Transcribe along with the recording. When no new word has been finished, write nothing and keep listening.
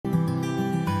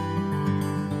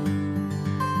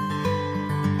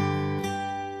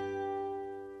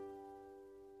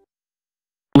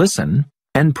Listen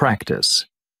and practice.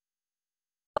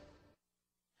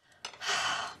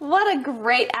 What a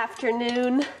great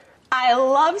afternoon. I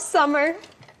love summer.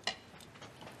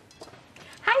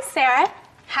 Hi, Sarah.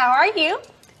 How are you?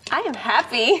 I am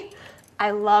happy.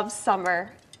 I love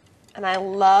summer. And I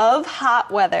love hot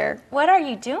weather. What are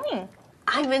you doing?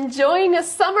 I'm enjoying a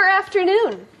summer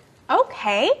afternoon.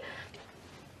 Okay.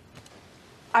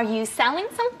 Are you selling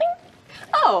something?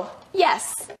 Oh,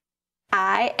 yes.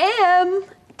 I am.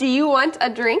 Do you want a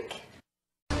drink?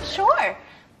 Sure.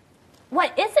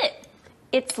 What is it?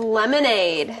 It's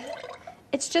lemonade.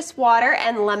 It's just water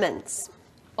and lemons.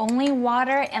 Only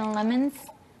water and lemons?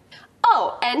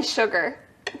 Oh, and sugar.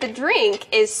 The drink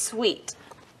is sweet.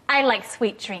 I like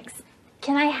sweet drinks.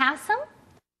 Can I have some?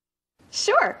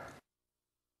 Sure.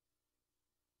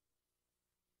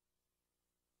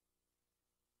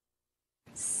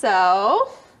 So,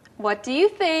 what do you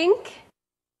think?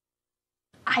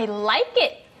 I like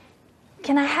it.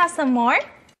 Can I have some more?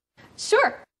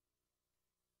 Sure.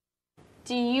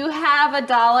 Do you have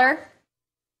 $1?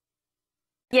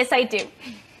 Yes, I do.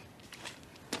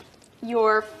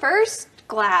 Your first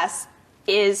glass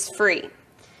is free.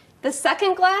 The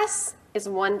second glass is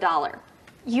 $1.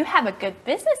 You have a good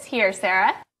business here,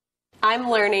 Sarah. I'm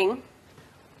learning.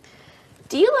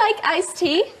 Do you like iced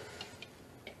tea?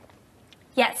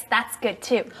 Yes, that's good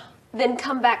too. Then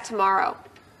come back tomorrow.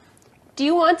 Do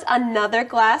you want another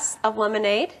glass of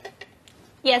lemonade?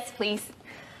 Yes, please.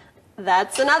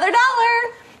 That's another $1.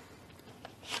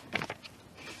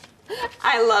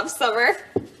 I love summer.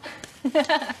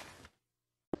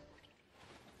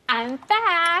 I'm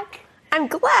back. I'm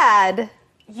glad.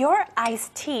 Your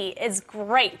iced tea is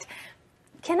great.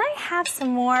 Can I have some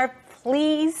more,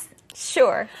 please?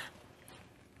 Sure.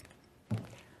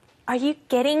 Are you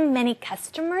getting many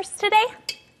customers today?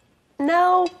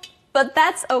 No, but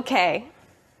that's okay.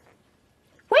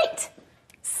 Wait,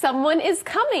 Someone is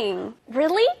coming.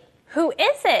 really? Who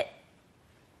is it?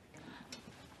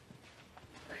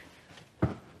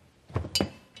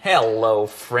 Hello,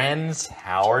 friends.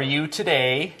 How are you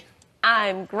today?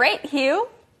 I'm great, Hugh.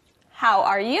 How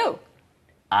are you?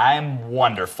 I'm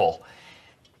wonderful.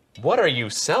 What are you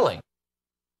selling?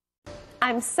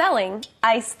 I'm selling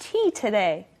iced tea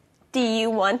today. Do you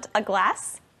want a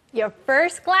glass? Your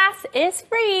first glass is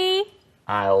free.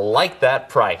 I like that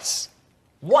price.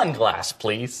 1 glass,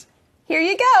 please. Here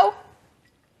you go.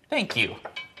 Thank you.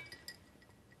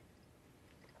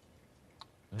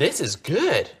 This is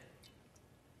good.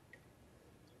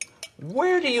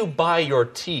 Where do you buy your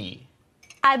tea?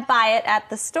 I buy it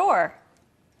at the store.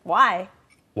 Why?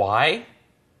 Why?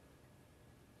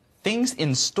 Things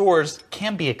in stores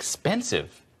can be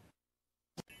expensive.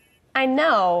 I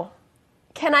know.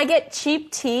 Can I get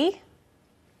cheap tea?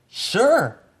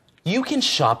 Sure. You can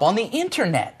shop on the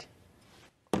internet.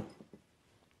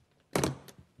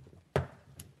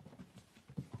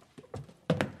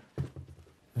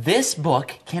 This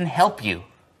book can help you.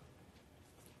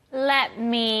 Let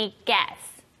me guess.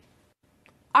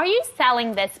 Are you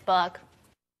selling this book?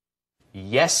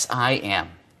 Yes, I am.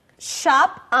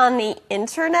 Shop on the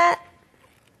internet?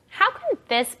 How can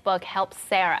this book help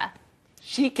Sarah?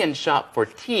 She can shop for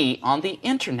tea on the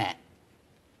internet.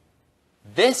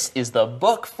 This is the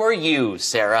book for you,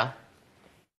 Sarah.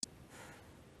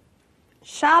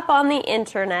 Shop on the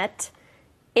internet.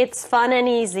 It's fun and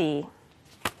easy.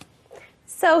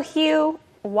 So, Hugh,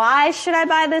 why should I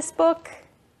buy this book?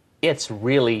 It's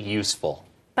really useful.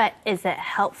 But is it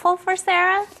helpful for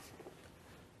Sarah?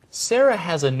 Sarah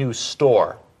has a new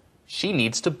store. She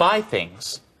needs to buy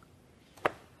things.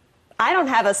 I don't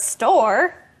have a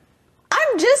store.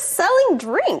 I'm just selling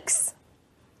drinks.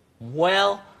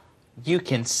 Well, you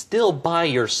can still buy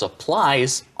your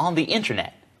supplies on the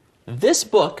internet. This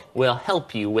book will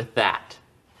help you with that.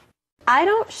 I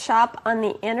don't shop on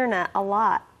the internet a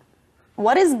lot.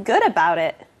 What is good about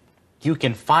it? You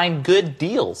can find good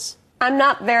deals. I'm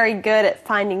not very good at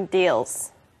finding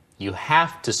deals. You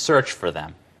have to search for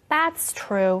them. That's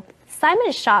true.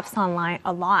 Simon shops online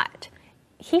a lot.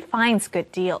 He finds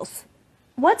good deals.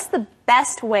 What's the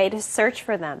best way to search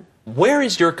for them? Where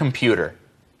is your computer?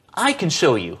 I can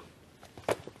show you.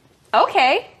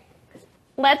 Okay.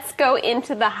 Let's go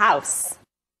into the house.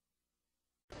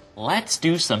 Let's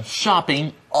do some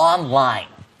shopping online.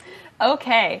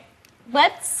 Okay.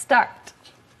 Let's start.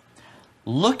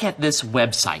 Look at this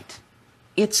website.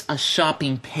 It's a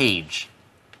shopping page.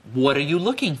 What are you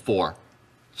looking for?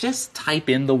 Just type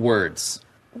in the words.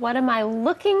 What am I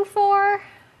looking for?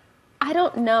 I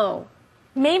don't know.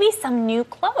 Maybe some new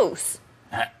clothes.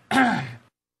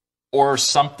 Or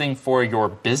something for your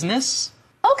business?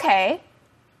 Okay.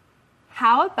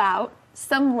 How about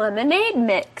some lemonade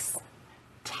mix.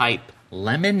 Type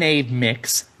lemonade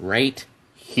mix right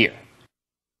here.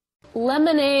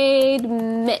 Lemonade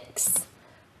mix.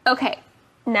 Okay,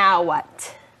 now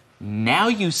what? Now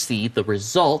you see the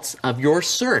results of your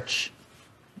search.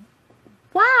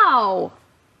 Wow,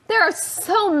 there are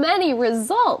so many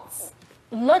results.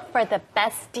 Look for the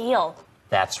best deal.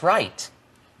 That's right.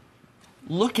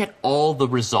 Look at all the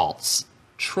results.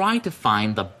 Try to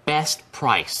find the best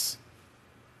price.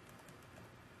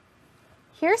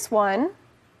 Here's one.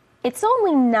 It's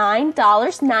only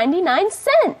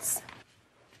 $9.99.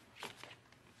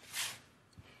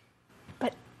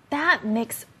 But that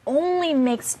mix only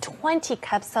makes 20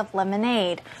 cups of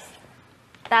lemonade.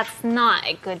 That's not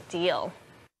a good deal.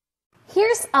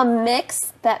 Here's a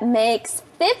mix that makes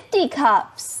 50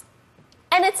 cups.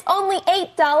 And it's only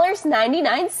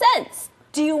 $8.99.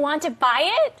 Do you want to buy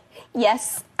it?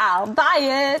 Yes, I'll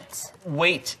buy it.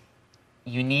 Wait,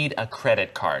 you need a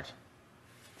credit card.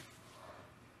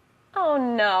 Oh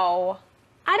no,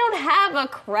 I don't have a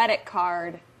credit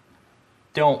card.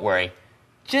 Don't worry,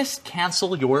 just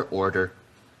cancel your order.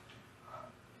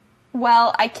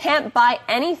 Well, I can't buy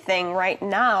anything right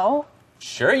now.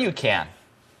 Sure you can.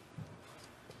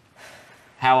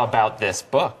 How about this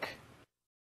book?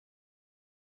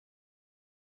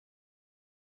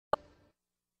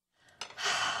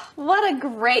 What a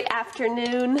great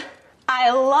afternoon.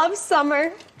 I love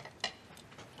summer.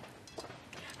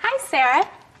 Hi, Sarah.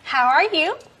 How are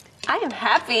you? I am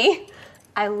happy.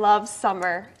 I love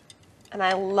summer. And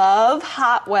I love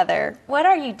hot weather. What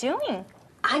are you doing?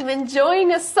 I'm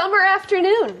enjoying a summer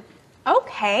afternoon.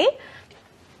 Okay.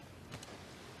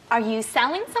 Are you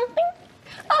selling something?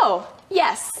 Oh,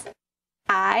 yes.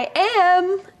 I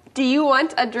am. Do you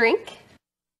want a drink?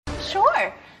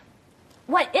 Sure.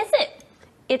 What is it?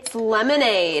 It's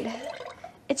lemonade.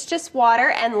 It's just water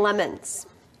and lemons.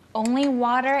 Only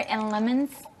water and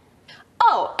lemons?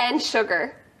 Oh, and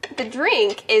sugar. The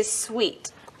drink is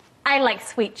sweet. I like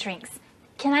sweet drinks.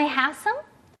 Can I have some?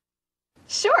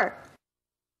 Sure.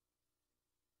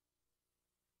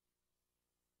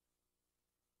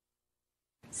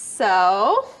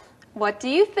 So, what do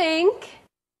you think?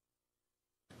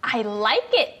 I like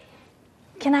it.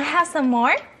 Can I have some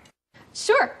more?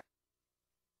 Sure.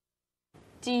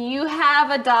 Do you have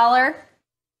 $1?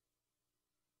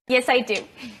 Yes, I do.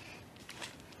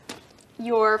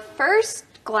 Your first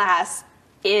glass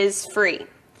is free.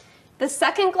 The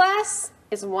second glass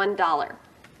is $1.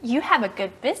 You have a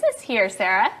good business here,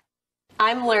 Sarah.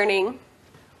 I'm learning.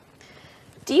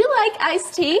 Do you like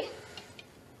iced tea?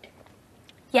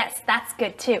 Yes, that's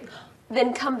good too.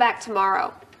 Then come back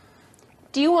tomorrow.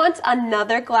 Do you want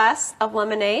another glass of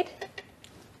lemonade?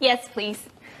 Yes, please.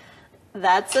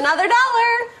 That's another $1.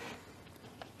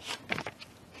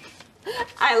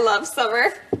 I love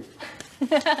summer.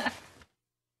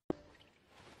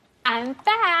 I'm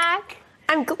back.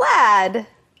 I'm glad.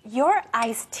 Your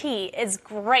iced tea is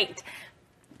great.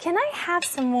 Can I have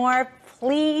some more,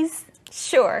 please?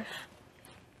 Sure.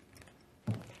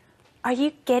 Are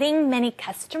you getting many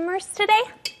customers today?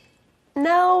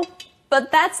 No, but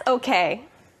that's okay.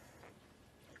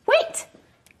 Wait!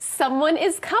 Someone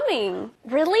is coming.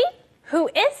 Really? Who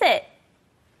is it?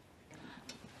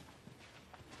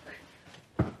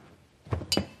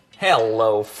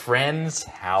 Hello, friends.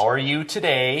 How are you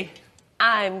today?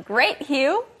 I'm great,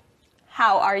 Hugh.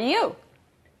 How are you?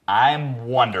 I'm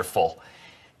wonderful.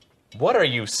 What are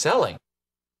you selling?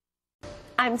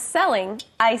 I'm selling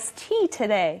iced tea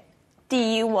today. Do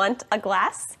you want a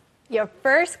glass? Your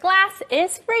first glass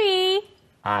is free.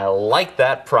 I like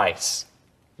that price.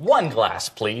 1 glass,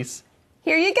 please.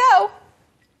 Here you go.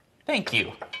 Thank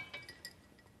you.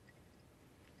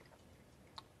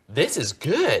 This is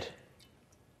good.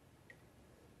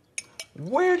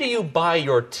 Where do you buy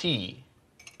your tea?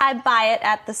 I buy it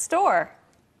at the store.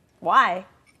 Why?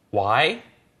 Why?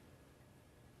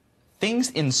 Things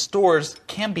in stores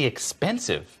can be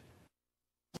expensive.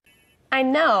 I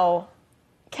know.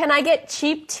 Can I get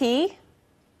cheap tea?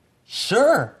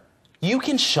 Sure. You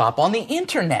can shop on the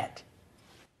internet.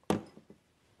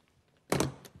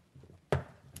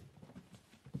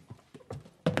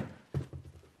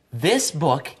 This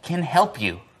book can help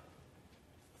you.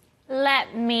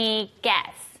 Let me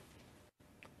guess.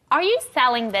 Are you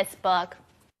selling this book?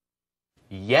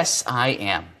 Yes, I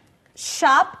am.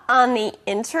 Shop on the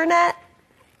internet?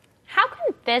 How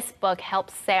can this book help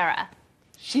Sarah?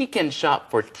 She can shop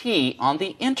for tea on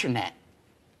the internet.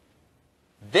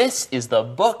 This is the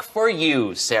book for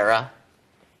you, Sarah.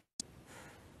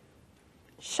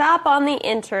 Shop on the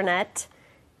internet.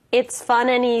 It's fun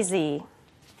and easy.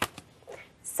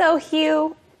 So,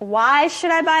 Hugh, why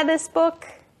should I buy this book?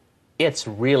 It's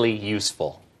really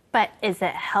useful. But is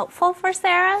it helpful for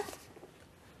Sarah?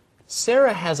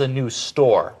 Sarah has a new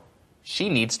store. She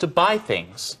needs to buy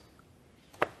things.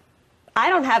 I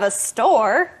don't have a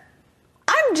store.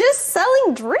 I'm just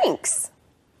selling drinks.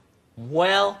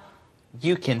 Well,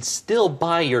 you can still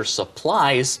buy your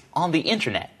supplies on the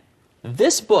internet.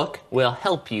 This book will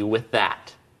help you with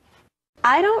that.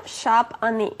 I don't shop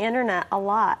on the internet a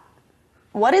lot.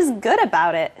 What is good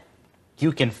about it?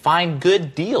 You can find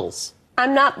good deals.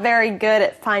 I'm not very good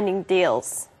at finding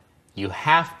deals. You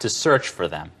have to search for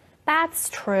them. That's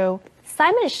true.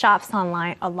 Simon shops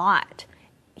online a lot.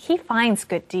 He finds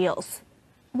good deals.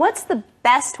 What's the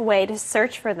best way to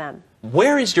search for them?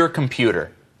 Where is your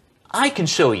computer? I can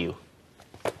show you.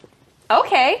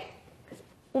 Okay.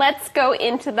 Let's go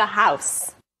into the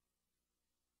house.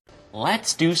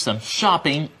 Let's do some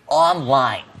shopping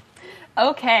online.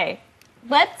 Okay.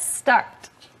 Let's start.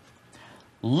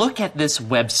 Look at this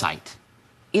website.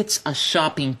 It's a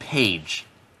shopping page.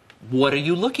 What are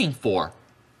you looking for?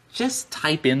 Just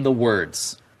type in the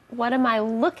words. What am I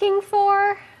looking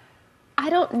for? I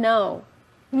don't know.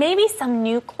 Maybe some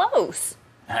new clothes.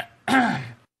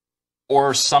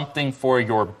 Or something for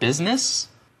your business?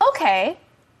 Okay.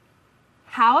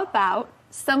 How about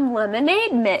some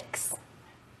lemonade mix?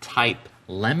 Type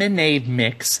lemonade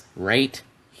mix right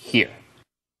here.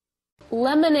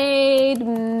 Lemonade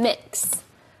mix.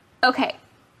 Okay,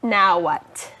 now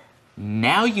what?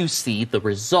 Now you see the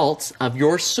results of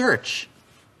your search.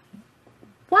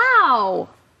 Wow,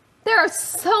 there are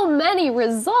so many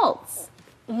results.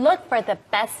 Look for the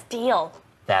best deal.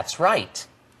 That's right.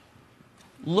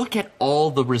 Look at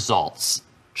all the results.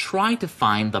 Try to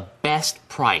find the best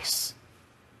price.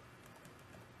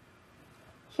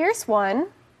 Here's one.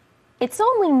 It's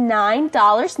only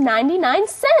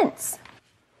 $9.99.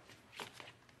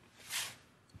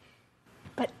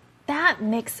 But that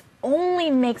mix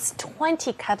only makes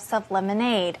 20 cups of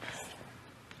lemonade.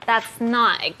 That's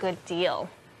not a good deal.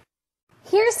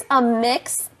 Here's a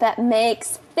mix that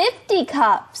makes 50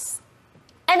 cups.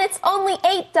 And it's only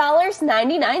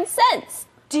 $8.99.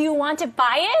 Do you want to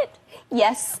buy it?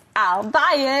 Yes, I'll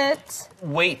buy it.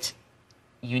 Wait,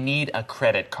 you need a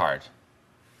credit card.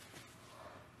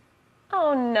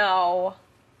 Oh no,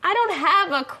 I don't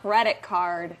have a credit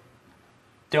card.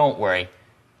 Don't worry,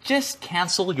 just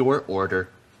cancel your order.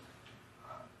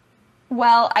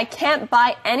 Well, I can't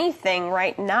buy anything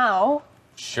right now.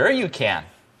 Sure you can.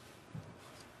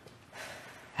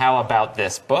 How about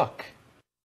this book?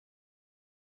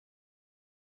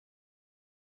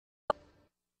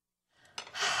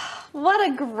 What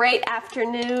a great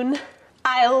afternoon.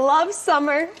 I love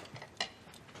summer.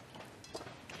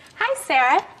 Hi,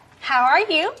 Sarah. How are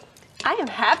you? I am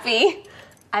happy.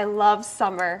 I love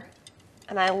summer.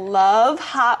 And I love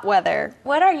hot weather.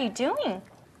 What are you doing?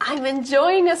 I'm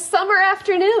enjoying a summer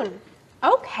afternoon.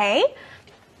 Okay.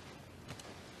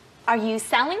 Are you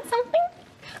selling something?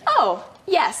 Oh,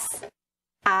 yes.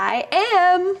 I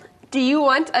am. Do you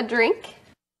want a drink?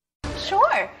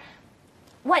 Sure.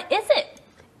 What is it?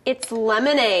 It's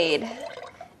lemonade.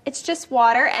 It's just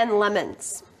water and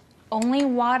lemons. Only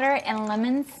water and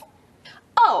lemons?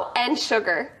 Oh, and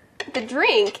sugar. The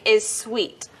drink is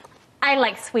sweet. I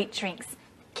like sweet drinks.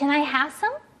 Can I have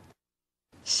some?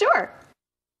 Sure.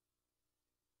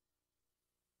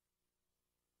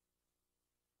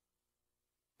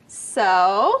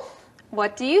 So,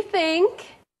 what do you think?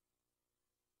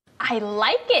 I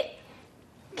like it.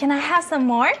 Can I have some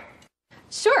more?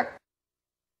 Sure.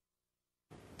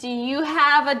 Do you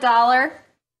have $1?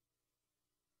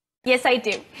 Yes, I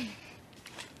do.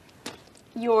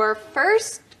 Your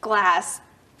first glass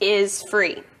is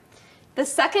free. The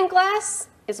second glass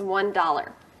is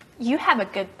 $1. You have a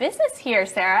good business here,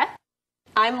 Sarah.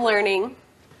 I'm learning.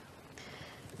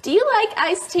 Do you like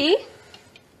iced tea?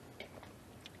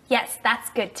 Yes, that's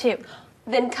good too.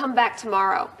 Then come back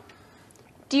tomorrow.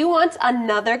 Do you want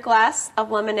another glass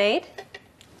of lemonade?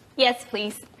 Yes,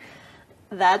 please.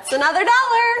 That's another $1.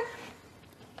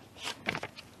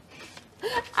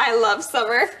 I love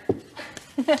summer.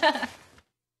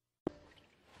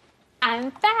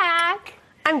 I'm back.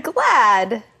 I'm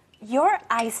glad. Your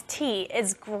iced tea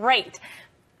is great.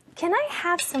 Can I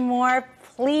have some more,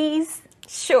 please?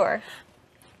 Sure.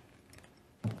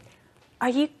 Are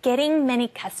you getting many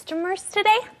customers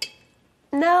today?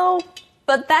 No,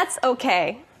 but that's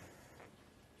okay.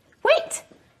 Wait!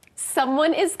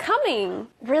 Someone is coming.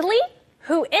 Really?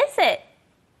 Who is it?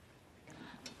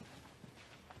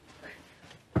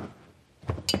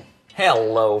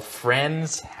 Hello,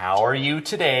 friends. How are you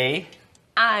today?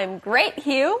 I'm great,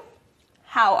 Hugh.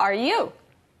 How are you?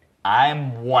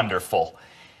 I'm wonderful.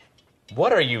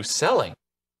 What are you selling?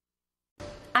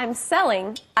 I'm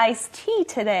selling iced tea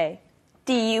today.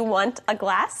 Do you want a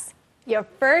glass? Your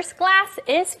first glass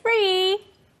is free.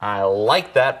 I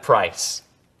like that price.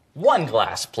 1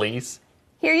 glass, please.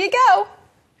 Here you go.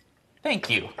 Thank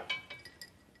you.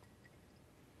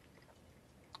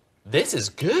 This is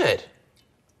good.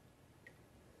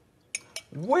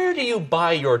 Where do you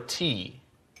buy your tea?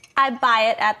 I buy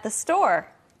it at the store.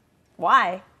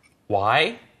 Why?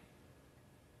 Why?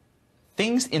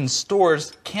 Things in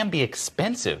stores can be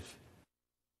expensive.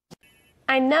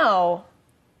 I know.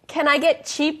 Can I get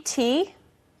cheap tea?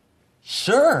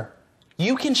 Sure.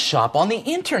 You can shop on the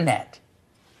internet.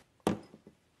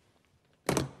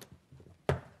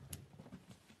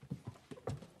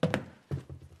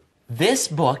 This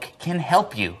book can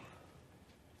help you.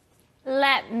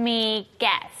 Let me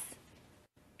guess.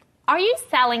 Are you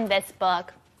selling this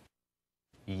book?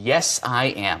 Yes, I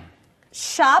am.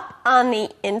 Shop on the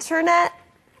internet?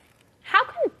 How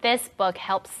can this book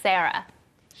help Sarah?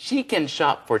 She can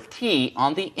shop for tea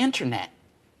on the internet.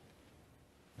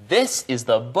 This is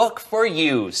the book for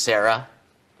you, Sarah.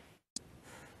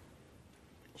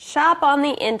 Shop on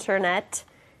the internet.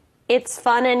 It's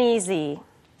fun and easy.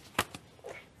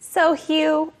 So,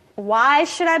 Hugh, why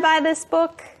should I buy this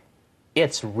book?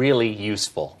 It's really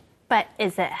useful. But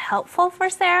is it helpful for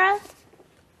Sarah?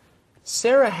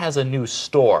 Sarah has a new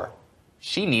store.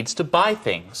 She needs to buy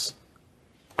things.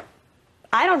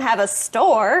 I don't have a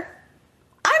store.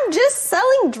 I'm just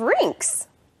selling drinks.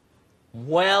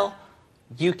 Well,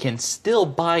 you can still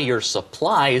buy your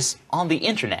supplies on the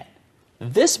internet.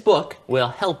 This book will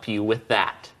help you with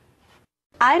that.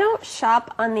 I don't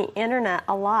shop on the internet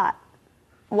a lot.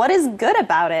 What is good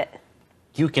about it?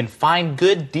 You can find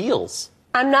good deals.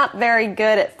 I'm not very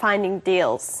good at finding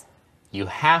deals. You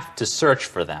have to search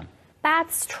for them.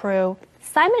 That's true.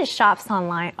 Simon shops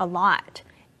online a lot.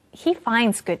 He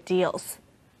finds good deals.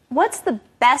 What's the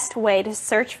best way to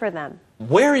search for them?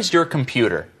 Where is your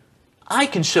computer? I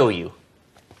can show you.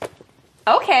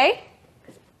 Okay.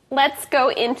 Let's go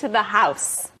into the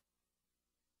house.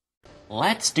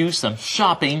 Let's do some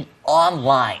shopping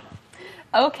online.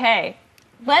 Okay.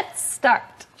 Let's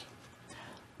start.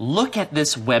 Look at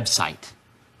this website.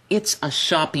 It's a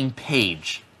shopping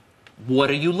page. What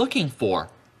are you looking for?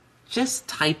 Just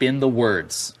type in the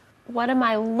words. What am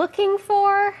I looking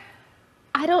for?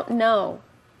 I don't know.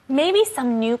 Maybe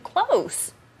some new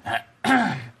clothes.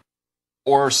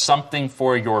 Or something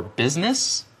for your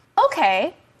business?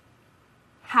 Okay.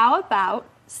 How about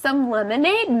some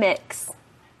lemonade mix?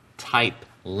 Type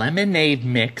lemonade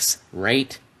mix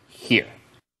right here.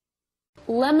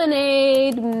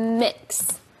 Lemonade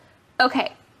mix.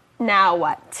 Okay, now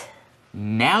what?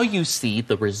 Now you see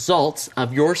the results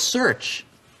of your search.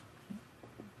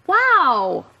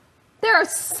 Wow, there are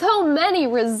so many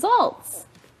results.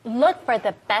 Look for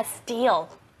the best deal.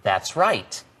 That's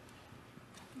right.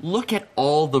 Look at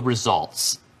all the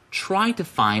results. Try to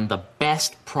find the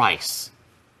best price.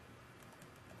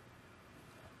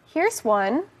 Here's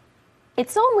one.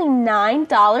 It's only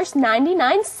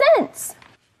 $9.99.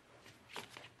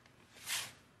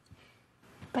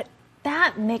 But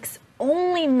that mix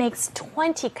only makes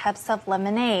 20 cups of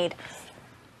lemonade.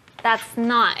 That's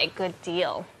not a good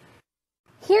deal.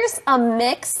 Here's a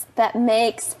mix that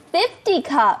makes 50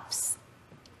 cups.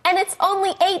 And it's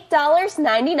only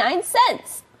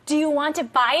 $8.99. Do you want to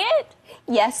buy it?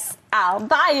 Yes, I'll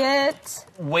buy it.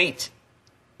 Wait,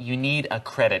 you need a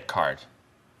credit card.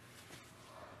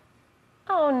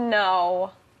 Oh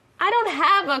no, I don't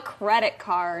have a credit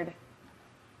card.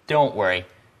 Don't worry,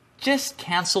 just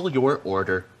cancel your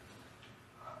order.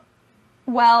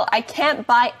 Well, I can't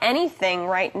buy anything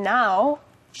right now.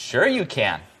 Sure you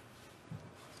can.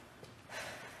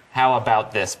 How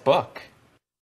about this book?